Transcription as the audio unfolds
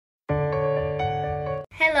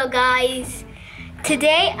Hello guys,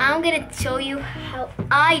 today I'm gonna show you how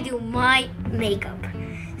I do my makeup.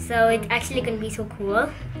 So it's actually gonna be so cool.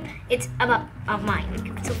 It's about my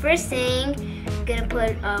makeup. So first thing, I'm gonna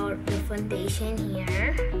put the foundation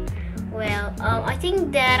here. Well, I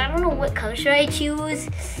think that I don't know what color should I choose.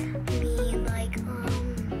 I mean, like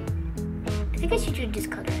I think I should choose this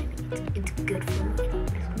color. I mean, it's good for me.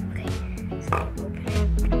 Okay, so open it.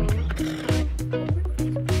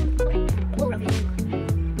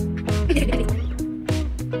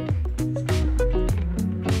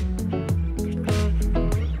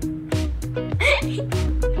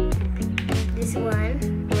 This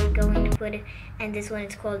one we're going to put it, and this one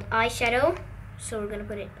is called eyeshadow, so we're gonna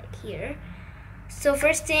put it like here. So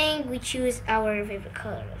first thing, we choose our favorite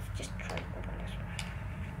color. Let's just try to open this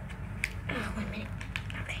one. Oh, 1 minute.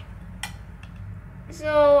 Okay.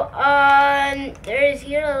 So there's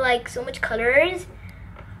here like so much colors,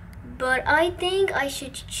 but I think I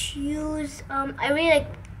should choose. I really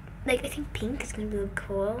like I think pink is gonna be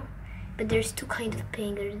cool. But there's two kinds of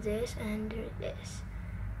pink. There's this and there's this.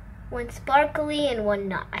 One sparkly and one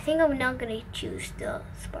not. I think I'm not gonna choose the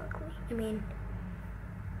sparkly. I mean,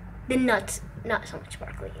 the nuts, not so much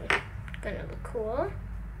sparkly. Gonna look cool.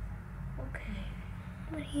 Okay,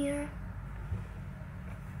 put here.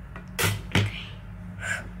 Okay.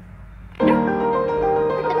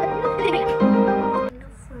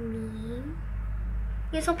 Enough for me.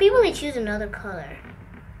 Yeah, some people they choose another color,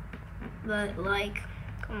 but like.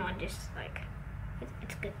 Come on, just like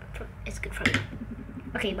it's good. It's good for me.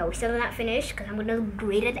 Okay, but we're still not finished because I'm gonna look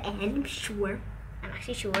great at the end. I'm sure. I'm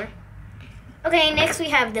actually sure. Okay, next we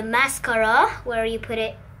have the mascara, where you put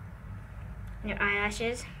it on your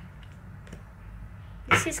eyelashes.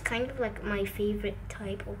 This is kind of like my favorite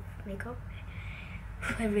type of makeup.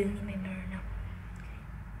 I really need my mirror now.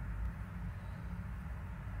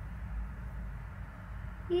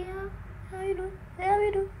 Yeah, how you do? How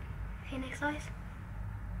you do? Okay, next eyes.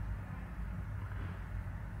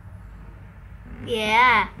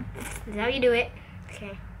 Yeah, that's how you do it.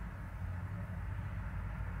 Okay.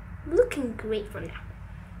 Looking great from now,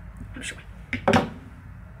 I'm sure.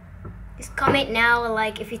 Just comment now,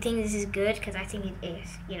 like, if you think this is good, because I think it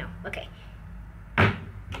is, you know. Okay.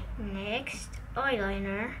 Next,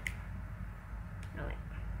 eyeliner. No, wait.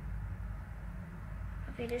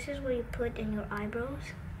 Okay, this is what you put in your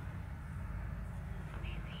eyebrows.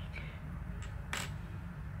 Okay, wait.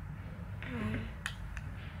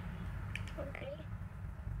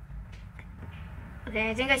 Okay,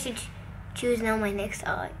 I think I should choose now my next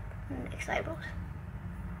eyebrows.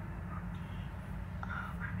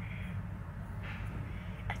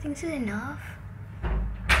 I think this is enough.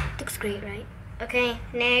 Looks great, right? Okay,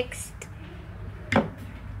 next.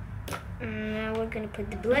 Now we're gonna put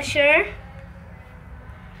the blusher.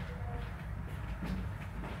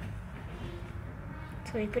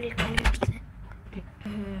 So we put it kind of.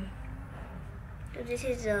 So this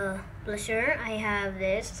is a blusher. I have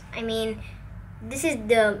this. I mean. This is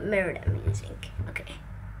the mirror that I'm using. Okay.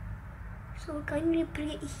 So we're going to put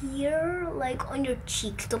it here, like on your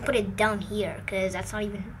cheeks. Don't put it down here, because that's not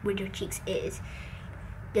even where your cheeks is.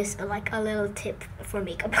 Just like a little tip for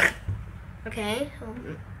makeup. Okay, so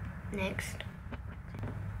next.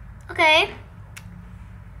 Okay.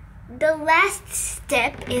 The last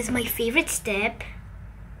step is my favorite step.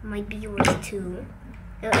 Might be yours too.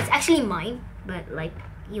 It's actually mine, but like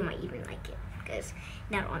you might even like it, because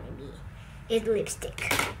not only me. Is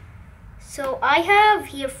lipstick. So I have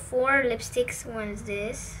here 4 lipsticks. One is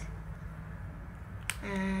this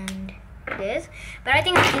and this, but I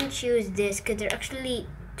think I can choose this because there are actually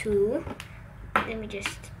 2. Let me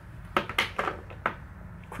just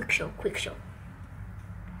quick show.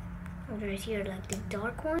 Oh, there's here like the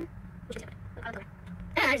dark one.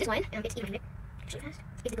 And this one, and it's even bigger. It's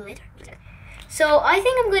the glitter. So I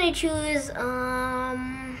think I'm gonna choose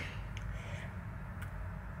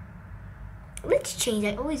let's change.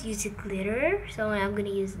 I always use the glitter, so I'm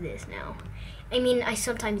gonna use this now. I mean, I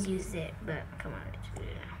sometimes use it, but come on, let's do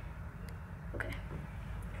it now. Okay.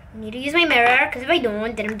 I need to use my mirror, because if I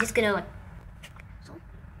don't, then I'm just gonna like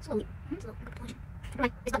slowly. It's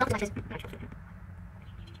not like this.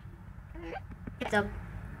 It's up.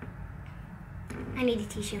 I need a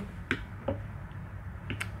tissue.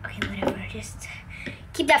 Okay, whatever. Just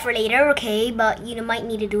keep that for later, okay? But you might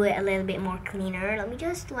need to do it a little bit more cleaner. Let me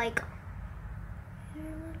just like.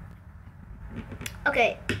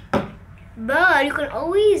 Okay, but you can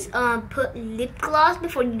always put lip gloss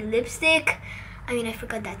before you lipstick. I mean, I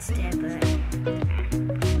forgot that step, but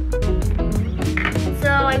so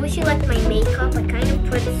I wish you liked my makeup. I kind of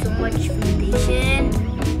put so much foundation.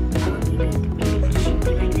 Maybe it should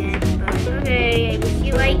be like that, but okay. I wish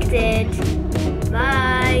you liked it.